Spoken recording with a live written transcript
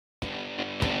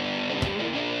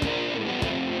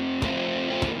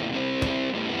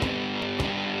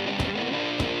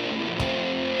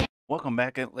Welcome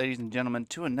back, ladies and gentlemen,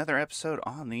 to another episode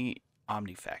on the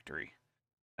Omnifactory.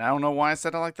 And I don't know why I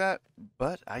said it like that,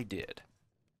 but I did.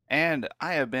 And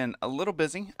I have been a little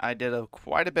busy. I did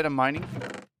quite a bit of mining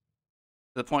to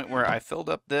the point where I filled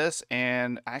up this,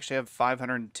 and I actually have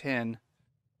 510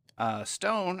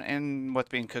 stone and what's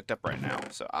being cooked up right now.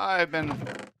 So I've been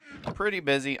pretty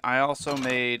busy. I also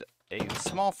made a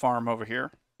small farm over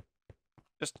here,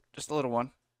 just a little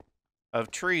one, of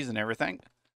trees and everything.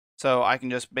 So I can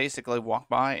just basically walk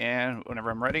by and whenever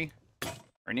I'm ready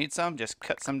or need some, just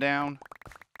cut some down.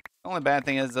 The only bad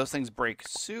thing is those things break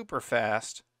super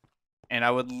fast. And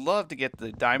I would love to get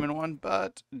the diamond one,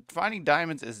 but finding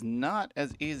diamonds is not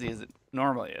as easy as it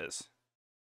normally is.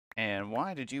 And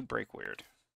why did you break weird?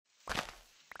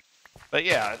 But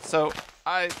yeah, so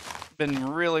I've been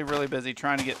really busy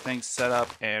trying to get things set up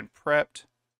and prepped.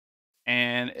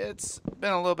 And it's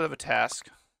been a little bit of a task.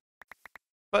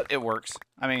 But it works.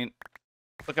 I mean,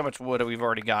 look how much wood we've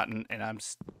already gotten, and I'm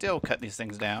still cutting these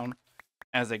things down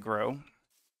as they grow.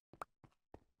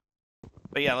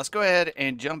 But yeah, let's go ahead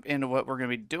and jump into what we're going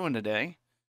to be doing today,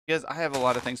 because I have a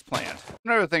lot of things planned.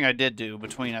 Another thing I did do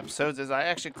between episodes is I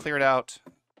actually cleared out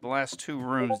the last 2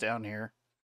 rooms down here.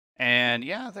 And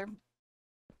yeah, they're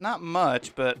not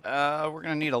much, but we're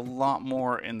going to need a lot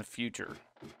more in the future.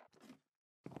 So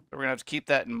we're going to have to keep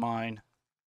that in mind.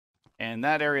 And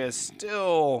that area is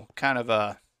still kind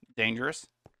of dangerous.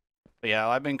 But yeah,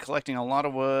 I've been collecting a lot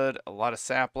of wood, a lot of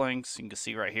saplings, you can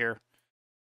see right here.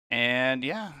 And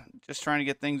yeah, just trying to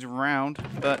get things around.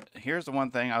 But here's the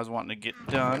one thing I was wanting to get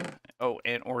done. Oh,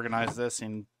 and organize this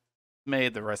and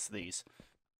made the rest of these.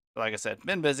 Like I said,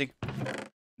 been busy.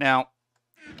 Now,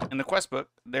 in the quest book,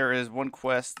 there is one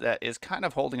quest that is kind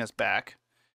of holding us back.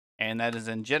 And that is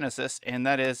in Genesis, and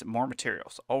that is more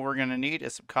materials. All we're going to need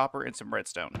is some copper and some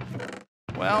redstone.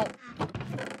 Well,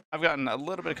 I've gotten a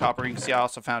little bit of copper. You can see I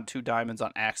also found 2 diamonds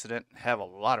on accident. Have a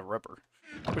lot of rubber,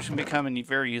 which can become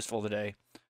very useful today.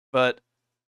 But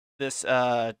this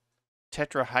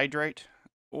tetrahydrate,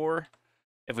 or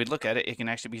if we look at it, it can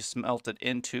actually be smelted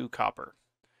into copper.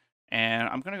 And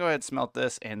I'm going to go ahead and smelt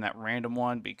this and that random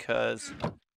one because,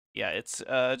 yeah, it's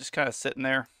just kind of sitting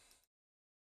there.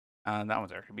 That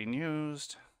one's already being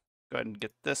used. Go ahead and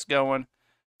get this going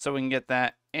so we can get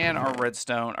that and our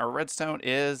redstone. Our redstone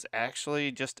is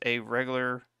actually just a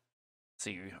regular, let's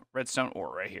see, redstone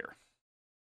ore right here.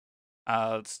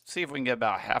 Let's see if we can get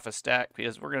about half a stack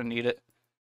because we're going to need it.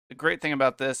 The great thing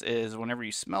about this is whenever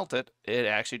you smelt it, it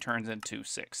actually turns into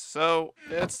 6. So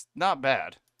it's not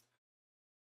bad.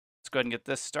 Let's go ahead and get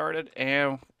this started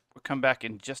and we'll come back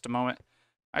in just a moment.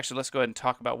 Actually, let's go ahead and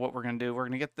talk about what we're going to do. We're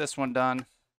going to get this one done.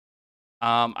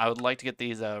 I would like to get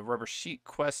these rubber sheet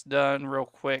quests done real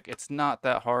quick. It's not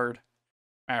that hard.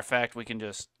 Matter of fact, we can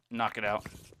just knock it out.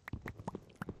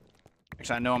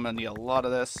 Actually, I know I'm going to need a lot of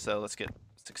this, so let's get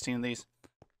 16 of these.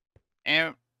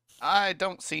 And I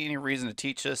don't see any reason to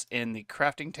teach this in the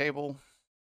crafting table.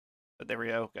 But there we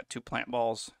go. Got 2 plant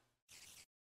balls.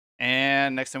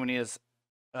 And next thing we need is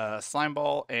a slime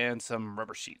ball and some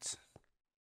rubber sheets.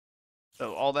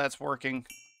 So all that's working.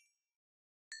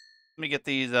 Let me get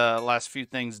these last few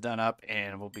things done up,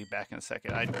 and we'll be back in a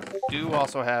second. I do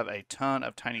also have a ton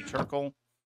of tiny charcoal,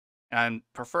 and I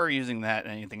prefer using that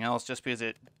than anything else just because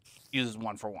it uses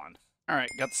 1 for 1. All right,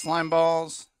 got the slime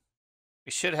balls.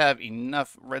 We should have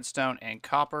enough redstone and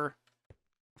copper.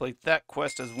 Complete that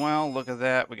quest as well. Look at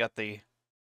that. We got the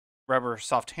rubber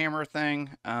soft hammer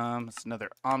thing. It's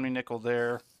another omni nickel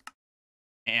there.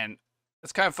 And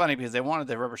it's kind of funny because they wanted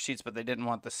the rubber sheets, but they didn't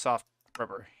want the soft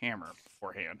rubber hammer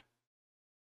beforehand.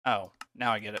 Oh,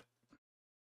 now I get it.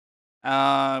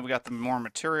 We got the more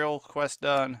material quest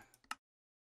done.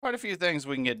 Quite a few things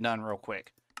we can get done real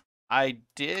quick. I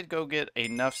did go get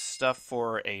enough stuff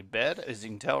for a bed, as you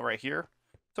can tell right here,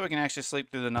 so we can actually sleep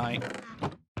through the night.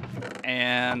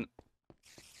 And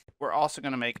we're also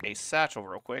going to make a satchel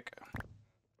real quick.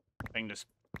 I can just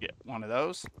get one of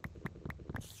those.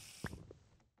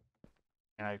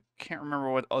 And I can't remember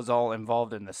what was all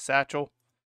involved in the satchel.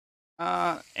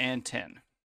 And tin.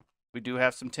 We do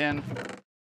have some tin.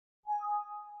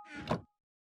 There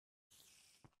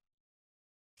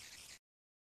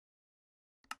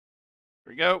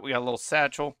we go. We got a little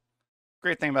satchel.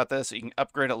 Great thing about this, you can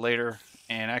upgrade it later.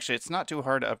 And actually, it's not too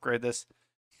hard to upgrade this.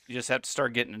 You just have to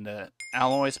start getting into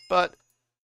alloys. But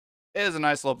it is a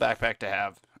nice little backpack to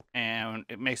have. And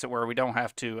it makes it where we don't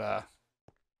have to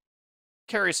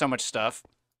carry so much stuff.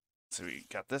 So we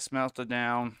got this melted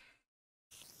down.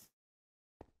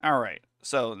 All right.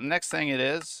 So the next thing it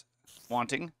is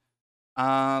wanting.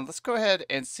 Let's go ahead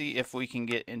and see if we can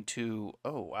get into.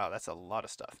 Oh wow, that's a lot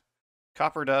of stuff.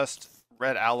 Copper dust,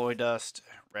 red alloy dust,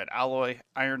 red alloy,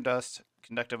 iron dust,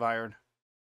 conductive iron.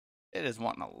 It is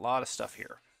wanting a lot of stuff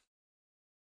here.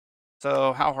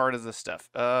 So how hard is this stuff?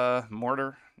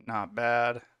 Mortar, not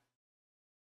bad.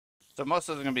 So most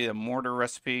of it's going to be a mortar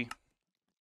recipe.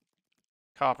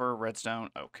 Copper,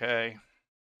 redstone, okay.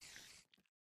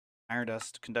 Iron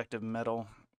dust, conductive metal,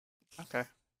 okay.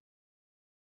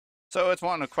 So it's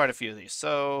wanting quite a few of these.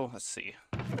 So let's see.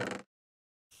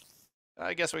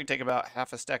 I guess we can take about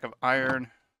half a stack of iron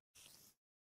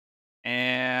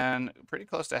and pretty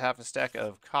close to half a stack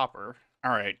of copper.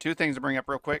 All right, two things to bring up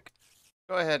real quick.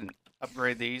 Go ahead and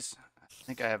upgrade these. I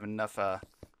think I have enough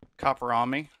copper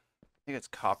on me. I think it's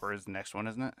copper is the next one,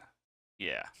 isn't it?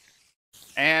 Yeah.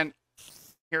 And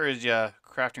here is your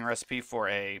crafting recipe for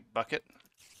a bucket.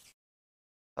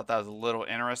 Thought that was a little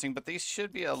interesting, but these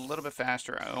should be a little bit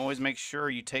faster. I always make sure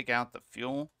you take out the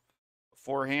fuel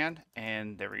beforehand,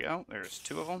 and there we go. There's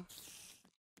two of them.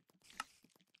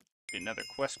 Another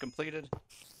quest completed,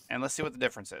 and let's see what the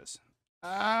difference is.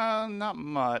 Not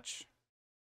much.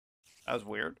 That was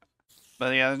weird.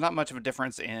 But yeah, there's not much of a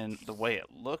difference in the way it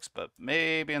looks, but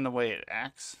maybe in the way it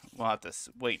acts. We'll have to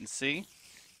wait and see.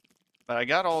 But I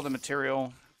got all the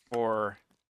material for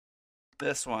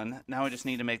this one. Now we just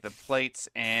need to make the plates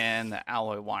and the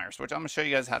alloy wires, which I'm going to show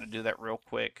you guys how to do that real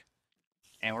quick.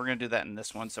 And we're going to do that in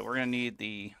this one. So we're going to need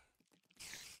the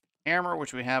hammer,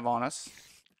 which we have on us.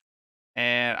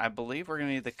 And I believe we're going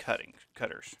to need the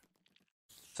cutters.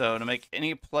 So to make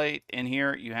any plate in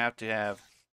here, you have to have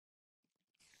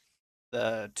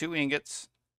the 2 ingots,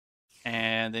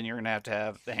 and then you're going to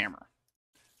have the hammer.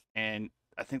 And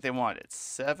I think they wanted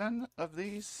 7 of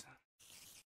these,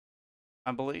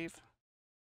 I believe.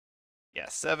 Yeah,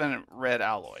 7 red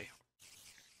alloy.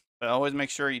 But always make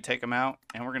sure you take them out,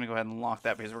 and we're going to go ahead and lock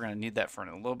that because we're going to need that for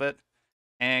a little bit.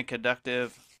 And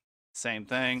conductive, same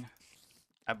thing.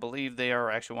 I believe they are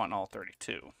actually wanting all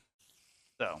 32.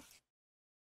 So,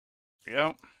 here we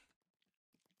go.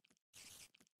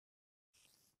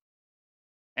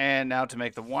 And now to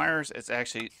make the wires, it's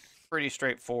actually pretty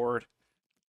straightforward.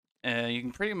 You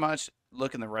can pretty much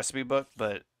look in the recipe book,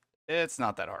 but it's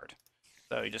not that hard.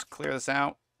 So you just clear this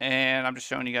out, and I'm just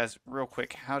showing you guys real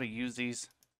quick how to use these,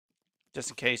 just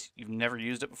in case you've never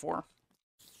used it before.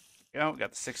 There you go, we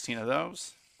got the 16 of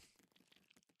those.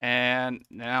 And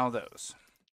now those.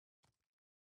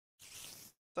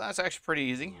 So that's actually pretty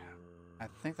easy. I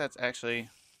think that's actually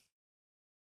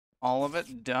all of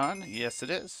it done. Yes, it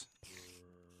is.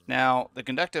 Now, the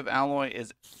conductive alloy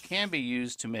can be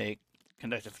used to make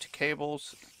conductive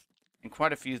cables and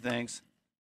quite a few things.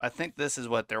 I think this is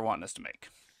what they're wanting us to make.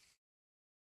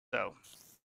 So,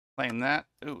 claim that.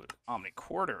 Ooh, Omni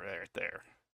quarter right there.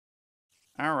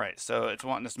 All right, so it's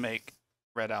wanting us to make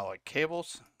red alloy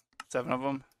cables, 7 of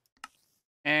them,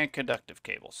 and conductive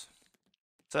cables.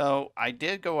 So I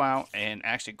did go out and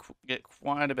actually get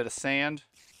quite a bit of sand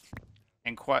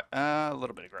and quite a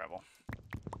little bit of gravel.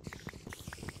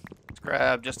 Let's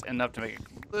grab just enough to make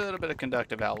a little bit of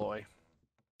conductive alloy.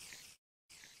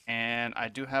 And I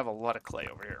do have a lot of clay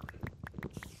over here.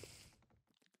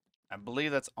 I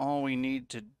believe that's all we need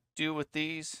to do with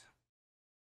these.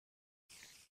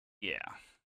 Yeah.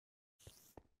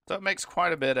 So it makes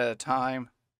quite a bit at a time.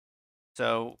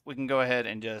 So we can go ahead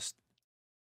and just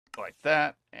like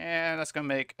that, and that's gonna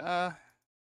make half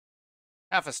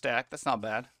a stack. That's not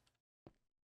bad.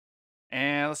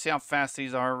 And let's see how fast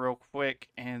these are real quick,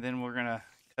 and then we're gonna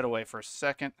cut away for a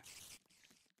second.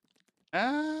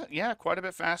 Yeah, quite a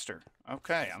bit faster.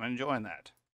 Okay, I'm enjoying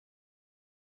that.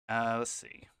 Let's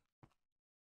see.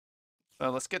 So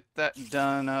let's get that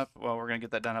done up. Well, we're gonna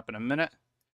get that done up in a minute.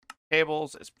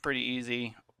 Cables is pretty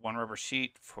easy. 1 rubber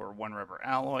sheet for 1 rubber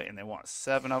alloy, and they want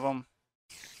 7 of them.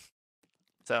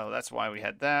 So that's why we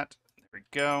had that. There we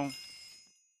go.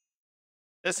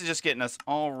 This is just getting us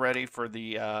all ready for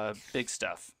the big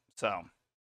stuff. So,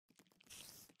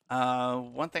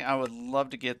 one thing I would love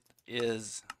to get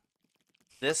is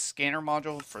this scanner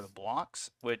module for the blocks,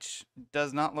 which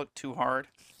does not look too hard.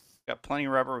 We got plenty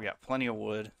of rubber, we got plenty of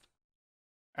wood.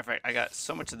 In fact, I got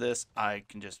so much of this, I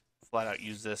can just flat out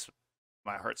use this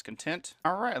my heart's content.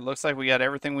 All right, it looks like we got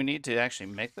everything we need to actually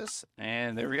make this,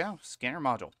 and there we go, scanner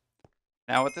module.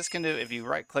 Now what this can do, if you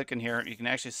right click in here, you can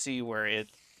actually see where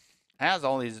it has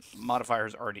all these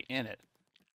modifiers already in it.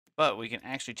 But we can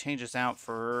actually change this out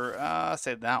for,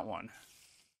 say that one.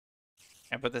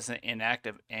 And put this in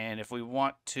inactive. And if we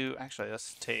want to, actually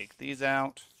let's take these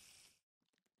out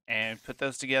and put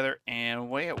those together. And the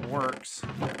way it works,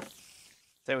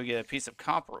 say we get a piece of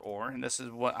copper ore, and this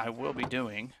is what I will be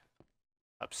doing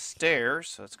upstairs.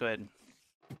 So let's go ahead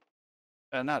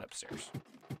and, not upstairs.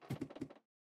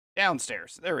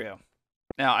 Downstairs. There we go.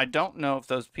 Now, I don't know if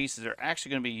those pieces are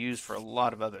actually going to be used for a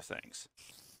lot of other things.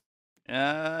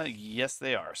 Yes,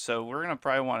 they are. So we're going to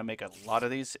probably want to make a lot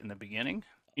of these in the beginning.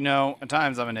 You know, at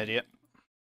times I'm an idiot.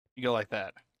 You go like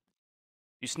that.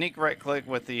 You sneak right click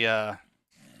with the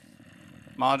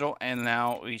module, and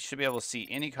now we should be able to see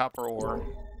any copper ore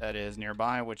that is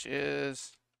nearby, which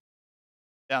is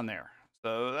down there.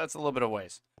 So that's a little bit of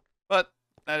ways. But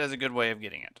that is a good way of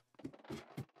getting it.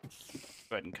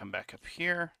 Go ahead and come back up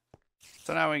here.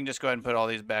 So now we can just go ahead and put all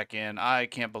these back in. I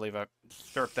can't believe I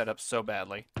stirred that up so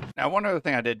badly. Now, one other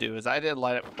thing I did do is I did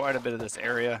light up quite a bit of this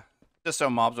area just so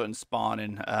mobs wouldn't spawn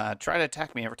and try to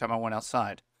attack me every time I went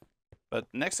outside. But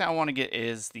the next thing I want to get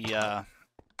is the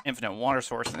infinite water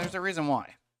source, and there's a reason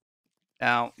why.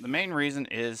 Now, the main reason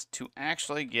is to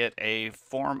actually get a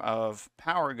form of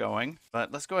power going,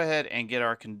 but let's go ahead and get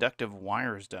our conductive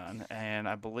wires done, and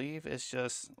I believe it's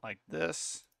just like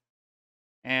this,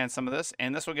 and some of this,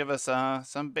 and this will give us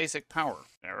some basic power.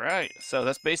 All right, so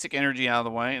that's basic energy out of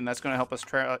the way, and that's going to help us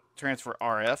transfer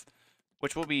RF,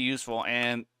 which will be useful,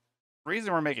 and the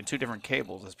reason we're making two different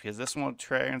cables is because this one will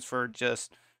transfer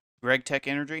just Greg Tech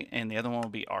energy, and the other one will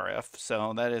be RF,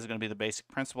 so that is going to be the basic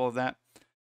principle of that.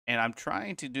 And I'm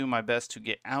trying to do my best to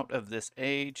get out of this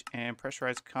age and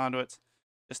pressurized conduits.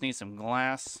 Just need some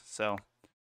glass, so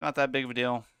not that big of a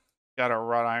deal. Got our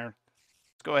wrought iron.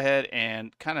 Let's go ahead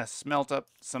and kind of smelt up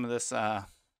some of this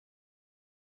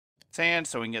sand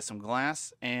so we can get some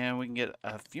glass and we can get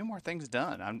a few more things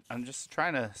done. I'm just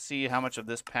trying to see how much of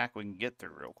this pack we can get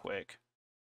through real quick.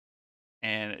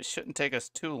 And it shouldn't take us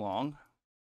too long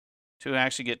to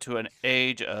actually get to an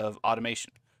age of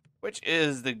automation, which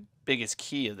is the biggest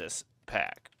key of this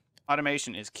pack.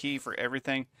 Automation is key for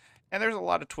everything, and there's a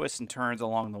lot of twists and turns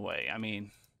along the way. I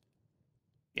mean,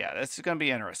 yeah, this is going to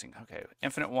be interesting. Okay,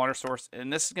 infinite water source,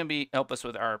 and this is going to be help us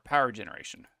with our power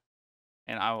generation,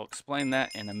 and I will explain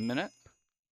that in a minute.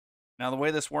 Now, the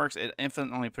way this works, it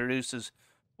infinitely produces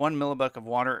 1 millibuck of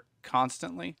water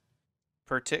constantly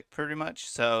per tick, pretty much.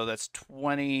 So that's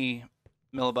 20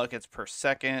 millibuckets per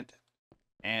second,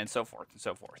 and so forth and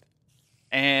so forth.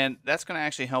 And that's going to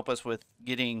actually help us with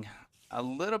getting a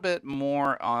little bit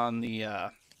more on the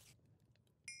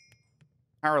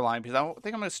power line, because I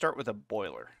think I'm going to start with a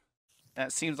boiler.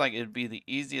 That seems like it would be the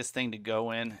easiest thing to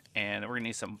go in, and we're going to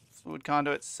need some fluid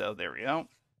conduits, so there we go.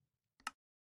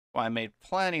 Well, I made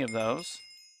plenty of those,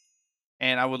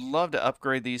 and I would love to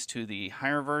upgrade these to the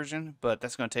higher version, but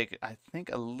that's going to take, I think,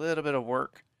 a little bit of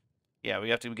work. Yeah,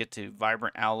 we have to get to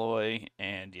vibrant alloy,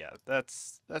 and yeah,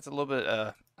 that's a little bit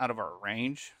out of our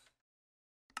range,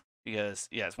 because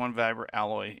yeah, it's one vibrant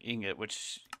alloy ingot,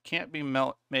 which can't be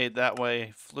made that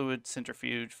way. Fluid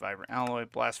centrifuge, vibrant alloy,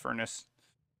 blast furnace.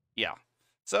 Yeah,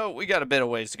 so we got a bit of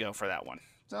ways to go for that one.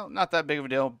 So not that big of a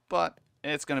deal, but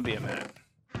it's going to be a minute.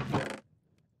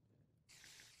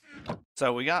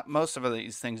 So we got most of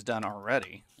these things done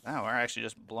already. Now we're actually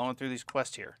just blowing through these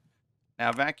quests here.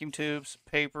 Now vacuum tubes,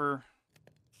 paper,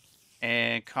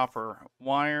 and copper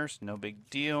wires, no big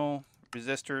deal.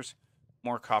 Resistors,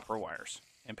 more copper wires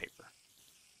and paper.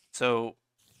 So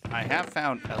I have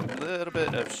found a little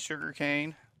bit of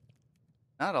sugarcane,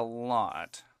 not a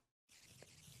lot.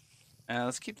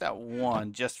 Let's keep that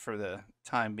one just for the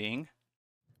time being.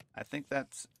 I think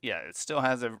that's, yeah, it still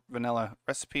has a vanilla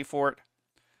recipe for it.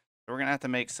 So we're gonna have to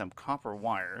make some copper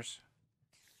wires,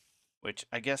 which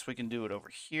I guess we can do it over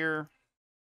here.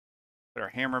 Put our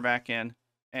hammer back in.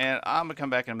 And I'm going to come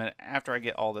back in a minute after I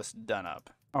get all this done up.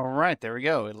 All right, there we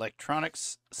go.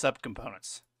 Electronics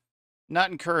subcomponents.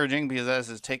 Not encouraging, because this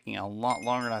is taking a lot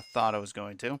longer than I thought I was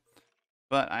going to.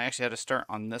 But I actually had to start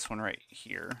on this one right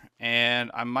here. And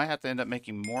I might have to end up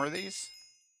making more of these.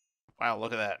 Wow,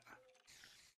 look at that.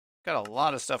 Got a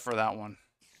lot of stuff for that one.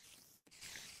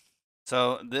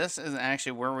 So this is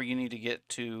actually where we need to get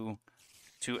to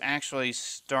actually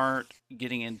start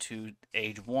getting into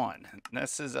age 1.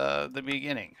 This is the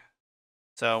beginning.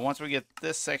 So once we get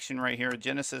this section right here,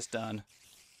 Genesis done,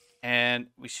 and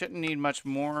we shouldn't need much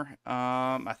more.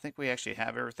 I think we actually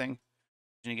have everything.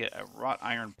 You get a wrought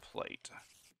iron plate,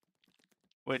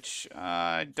 which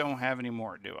I don't have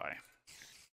anymore, do I?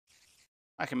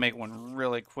 I can make one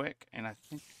really quick, and I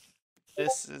think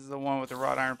this is the one with the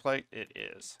wrought iron plate. It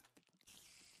is.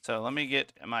 So let me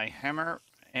get my hammer,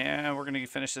 and we're going to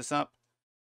finish this up.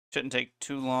 Shouldn't take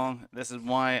too long. This is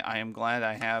why I am glad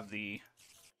I have the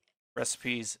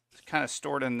recipes kind of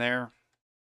stored in there.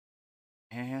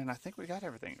 And I think we got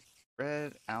everything.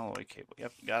 Red alloy cable.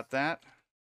 Yep, got that.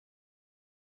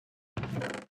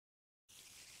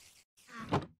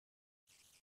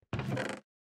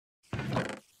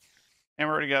 And we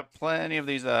already got plenty of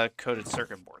these coated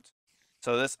circuit boards.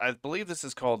 So this, I believe this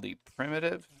is called the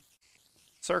primitive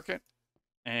circuit.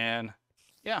 And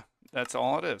yeah, that's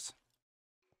all it is.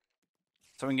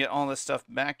 So we can get all this stuff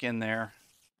back in there.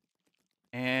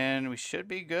 And we should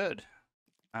be good.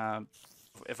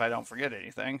 If I don't forget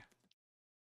anything.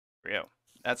 Here we go.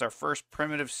 That's our first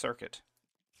primitive circuit.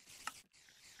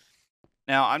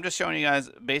 Now, I'm just showing you guys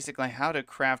basically how to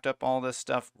craft up all this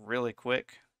stuff really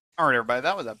quick. All right, everybody,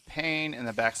 that was a pain in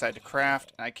the backside to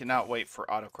craft, and I cannot wait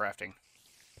for auto crafting.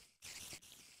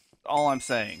 All I'm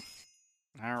saying.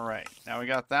 All right, now we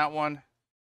got that one.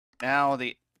 Now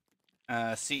the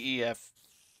CEF-LV,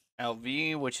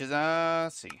 which is,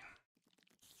 let's see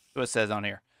what it says on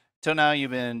here. Till now,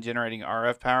 you've been generating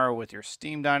RF power with your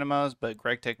steam dynamos, but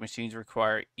GregTech machines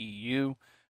require EU.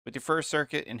 With your first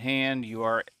circuit in hand, you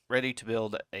are ready to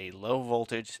build a low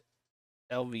voltage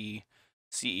LV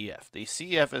CEF. The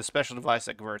CEF is a special device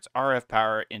that converts RF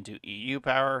power into EU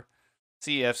power.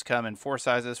 CEFs come in four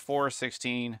sizes, 4,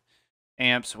 16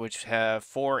 amps, which have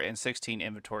 4 and 16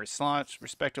 inventory slots,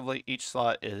 respectively. Each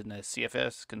slot in a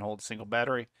CFS can hold a single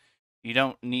battery. You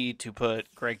don't need to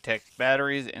put GregTech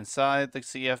batteries inside the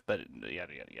CF, but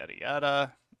yada, yada, yada,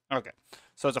 yada. Okay,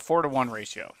 so it's a 4-to-1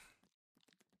 ratio.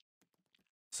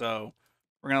 So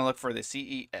we're going to look for the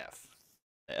CEF,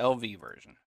 the LV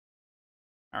version.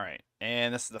 All right,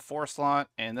 and this is the 4 slot,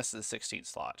 and this is the 16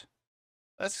 slot.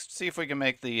 Let's see if we can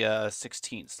make the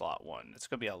 16 slot one. It's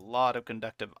going to be a lot of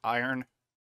conductive iron,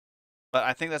 but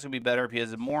I think that's going to be better because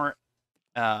the more,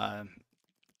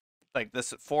 like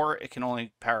this 4, it can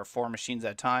only power 4 machines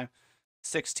at a time.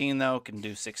 16, though, can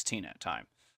do 16 at a time.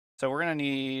 So we're going to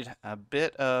need a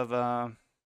bit of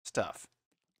stuff.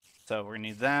 So we're going to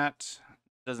need that.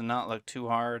 Does not look too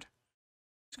hard.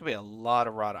 It's going to be a lot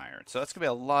of wrought iron. So that's going to be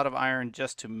a lot of iron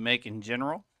just to make in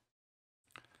general.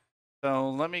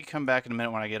 So let me come back in a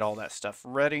minute when I get all that stuff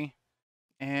ready.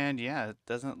 And yeah, it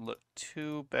doesn't look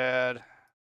too bad. I'm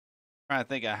trying to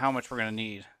think of how much we're going to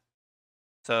need.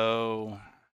 So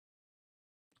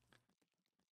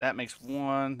that makes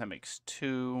 1, that makes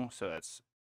 2, so that's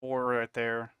 4 right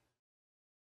there.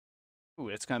 Ooh,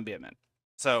 it's going to be a minute.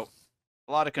 So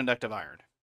a lot of conductive iron.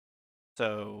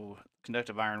 So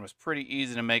conductive iron was pretty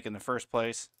easy to make in the first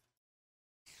place.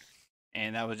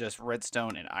 And that was just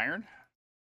redstone and iron.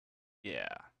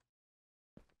 Yeah.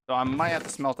 So I might have to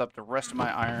smelt up the rest of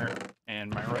my iron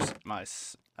and my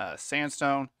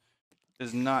sandstone.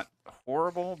 Is not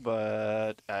horrible,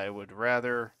 but I would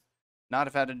rather not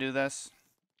have had to do this.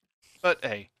 But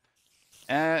hey,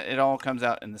 it all comes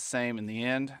out in the same in the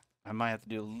end. I might have to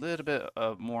do a little bit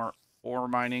of more ore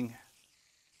mining.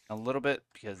 A little bit,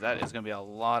 because that is going to be a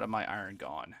lot of my iron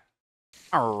gone.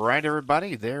 All right,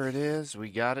 everybody, there it is. We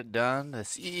got it done. The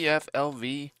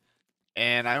CEF-LV.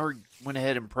 And I went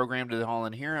ahead and programmed it all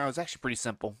in here. It was actually pretty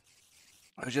simple.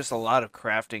 It was just a lot of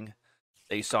crafting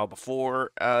that you saw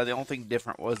before. The only thing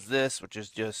different was this, which is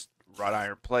just wrought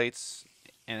iron plates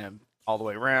and all the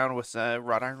way around with a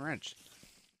wrought iron wrench.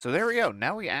 So there we go.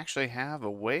 Now we actually have a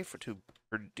way to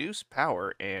produce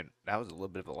power, and that was a little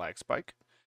bit of a lag spike.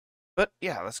 But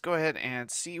yeah, let's go ahead and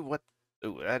see what.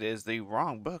 Ooh, that is the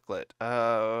wrong booklet.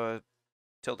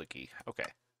 Tilde key.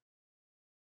 Okay.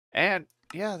 And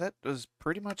yeah, that was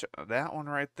pretty much that one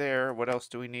right there. What else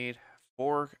do we need?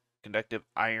 4 conductive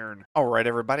iron. All right,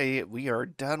 everybody, we are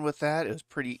done with that. It was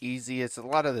pretty easy. It's a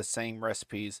lot of the same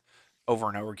recipes over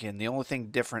and over again. The only thing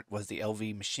different was the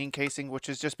LV machine casing, which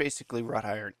is just basically wrought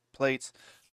iron plates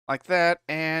like that.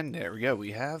 And there we go.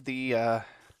 We have the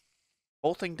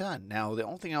whole thing done. Now, the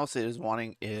only thing else it is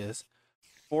wanting is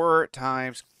 4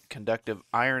 times conductive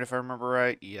iron, if I remember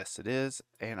right. Yes, it is.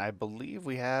 And I believe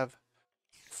we have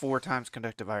 4 times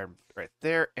conductive iron right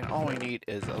there, and all we need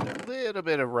is a little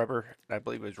bit of rubber. I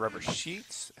believe it was rubber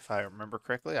sheets, if I remember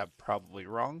correctly. I'm probably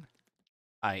wrong.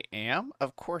 I am.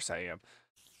 Of course I am.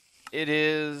 It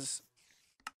is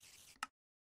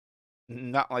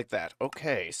not like that.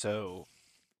 Okay, so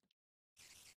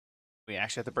we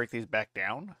actually have to break these back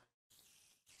down.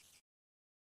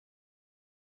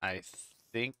 I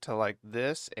think to like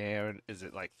this, and is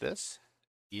it like this?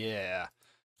 Yeah.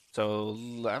 So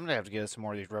I'm going to have to get some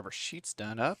more of these rubber sheets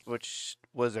done up, which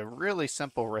was a really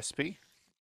simple recipe.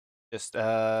 Just,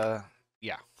 yeah.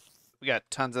 We got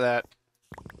tons of that.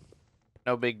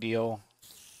 No big deal.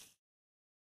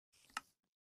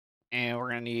 And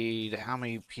we're going to need, how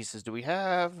many pieces do we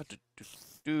have?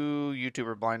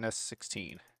 YouTuber blindness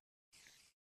 16.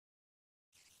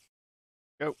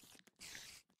 Go.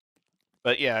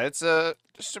 But yeah, it's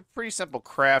just a pretty simple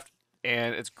craft.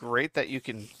 And it's great that you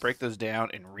can break those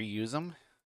down and reuse them.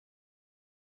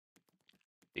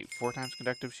 4 times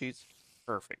conductive sheets.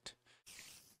 Perfect.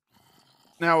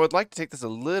 Now, I would like to take this a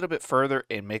little bit further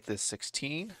and make this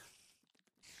 16,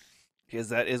 because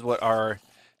that is what our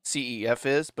CEF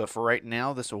is, but for right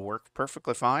now, this will work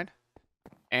perfectly fine.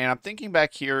 And I'm thinking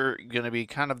back here, going to be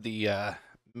kind of the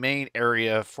main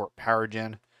area for power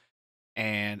gen,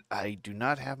 and I do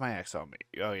not have my axe on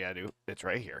me. Oh, yeah, I do. It's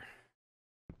right here.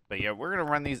 But yeah, we're going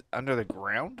to run these under the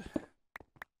ground,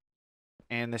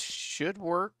 and this should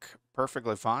work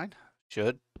perfectly fine.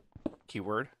 Should.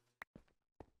 Keyword.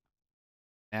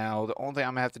 Now, the only thing I'm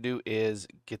going to have to do is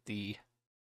get the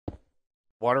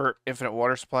infinite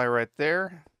water supply right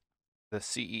there, the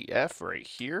CEF right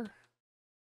here,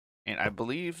 and I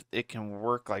believe it can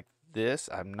work like this.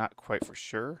 I'm not quite for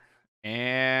sure.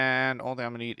 And only thing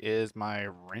I'm going to need is my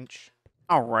wrench.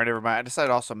 All right, everybody. I decided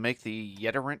to also make the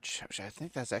Yeta wrench, which I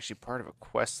think that's actually part of a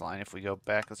quest line. If we go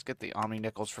back, let's get the Omni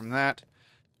nickels from that.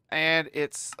 And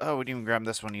it's, oh, we didn't even grab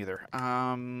this one either.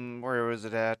 Where was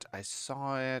it at? I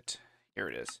saw it. Here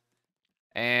it is.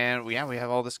 And yeah, we have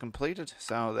all this completed,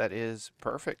 so that is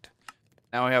perfect.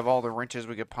 Now we have all the wrenches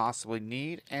we could possibly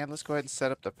need, and let's go ahead and set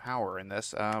up the power in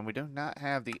this. We do not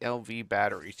have the LV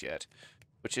batteries yet,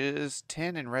 which is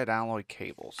 10 in red alloy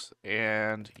cables.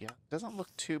 And yeah, it doesn't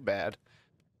look too bad.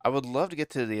 I would love to get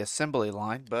to the assembly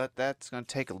line, but that's going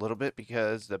to take a little bit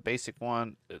because the basic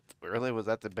one, really, was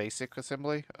that the basic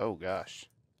assembly? Oh gosh.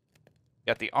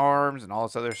 Got the arms and all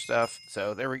this other stuff.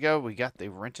 So there we go. We got the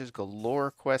wrenches galore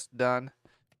quest done.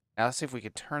 Now let's see if we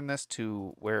could turn this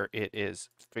to where it is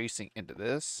facing into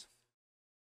this.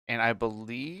 And I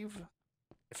believe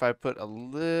if I put a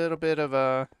little bit of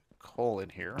a coal in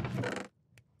here,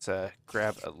 let's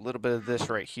grab a little bit of this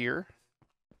right here.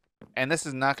 And this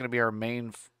is not going to be our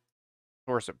main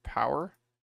source of power,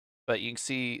 but you can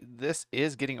see this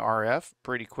is getting RF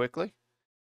pretty quickly.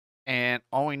 And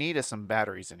all we need is some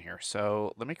batteries in here.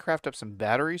 So let me craft up some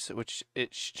batteries, which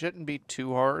it shouldn't be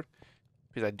too hard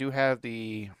because I do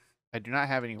not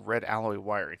have any red alloy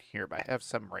wire in here, but I have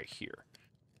some right here.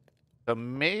 So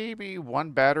maybe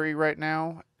one battery right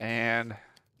now, and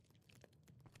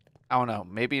I don't know,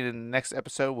 maybe in the next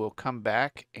episode we'll come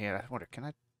back and I wonder,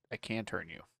 I can turn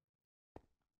you.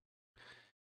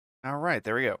 All right,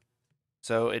 there we go.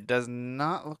 So it does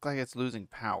not look like it's losing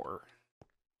power.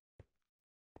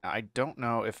 Now, I don't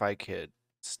know if I could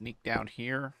sneak down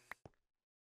here.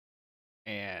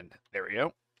 And there we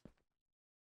go.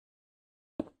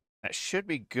 That should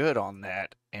be good on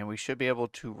that. And we should be able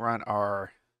to run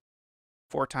our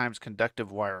 4x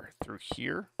conductive wire through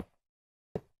here.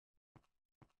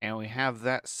 And we have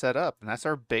that set up. And that's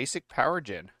our basic power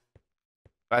gen.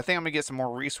 But I think I'm going to get some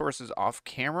more resources off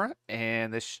camera.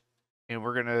 And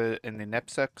we're going to, in the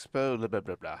next expo, blah, blah,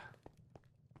 blah, blah.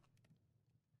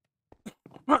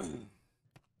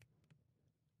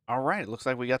 All right, it looks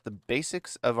like we got the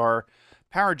basics of our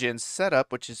power gen set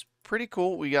up, which is pretty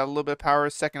cool. We got a little bit of power.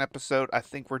 Second episode, I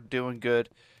think we're doing good.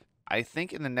 I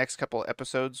think in the next couple of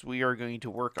episodes, we are going to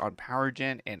work on power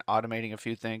gen and automating a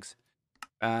few things.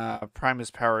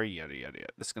 Primus power, yada, yada,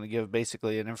 yada. This is going to give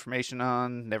basically an information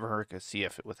on never heard a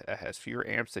CF has fewer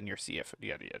amps than your CF,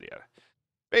 yada, yada, yada.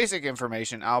 Basic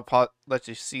information. I'll let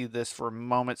you see this for a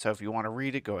moment. So if you want to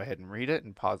read it, go ahead and read it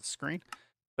and pause the screen.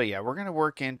 But yeah, we're going to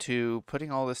work into putting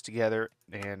all this together,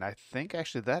 and I think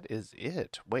actually that is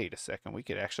it. Wait a second. We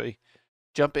could actually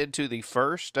jump into the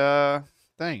first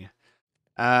thing.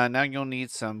 Now you'll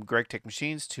need some GregTech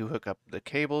machines to hook up the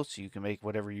cables so you can make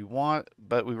whatever you want,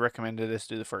 but we recommended us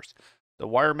do the first. The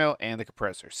wire mill and the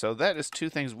compressor. So that is two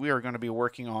things we are going to be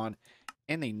working on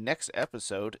in the next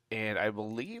episode, and I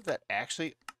believe that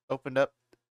actually opened up,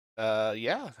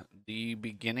 yeah, the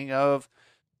beginning of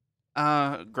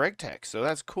GregTech. So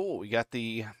that's cool. We got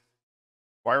the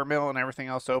wire mill and everything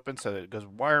else open, so it goes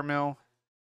wire mill,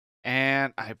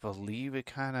 and I believe it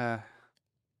kind of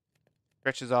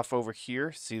stretches off over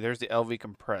here. See, there's the LV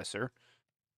compressor.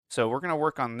 So we're going to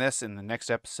work on this in the next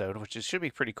episode, which should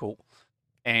be pretty cool,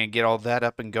 and get all that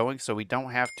up and going so we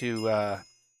don't have to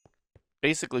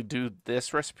basically do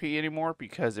this recipe anymore,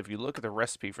 because if you look at the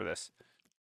recipe for this,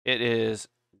 it is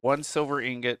 1 silver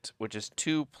ingot, which is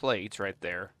 2 plates right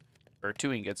there, or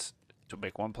 2 ingots to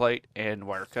make 1 plate, and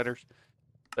wire cutters.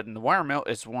 But in the wire mill,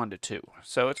 it's 1 to 2.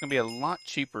 So it's going to be a lot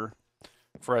cheaper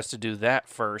for us to do that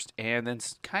first, and then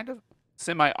kind of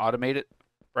semi-automate it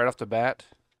right off the bat.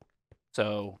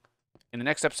 So in the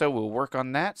next episode, we'll work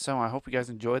on that. So I hope you guys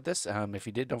enjoyed this. If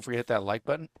you did, don't forget to hit that like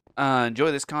button.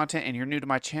 Enjoy this content, and you're new to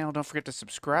my channel, don't forget to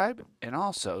subscribe. And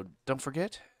also, don't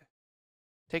forget,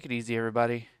 take it easy,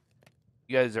 everybody.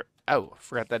 You guys are, oh,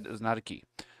 forgot that is not a key.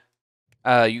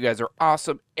 You guys are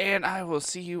awesome, and I will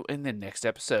see you in the next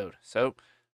episode. So,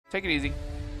 take it easy.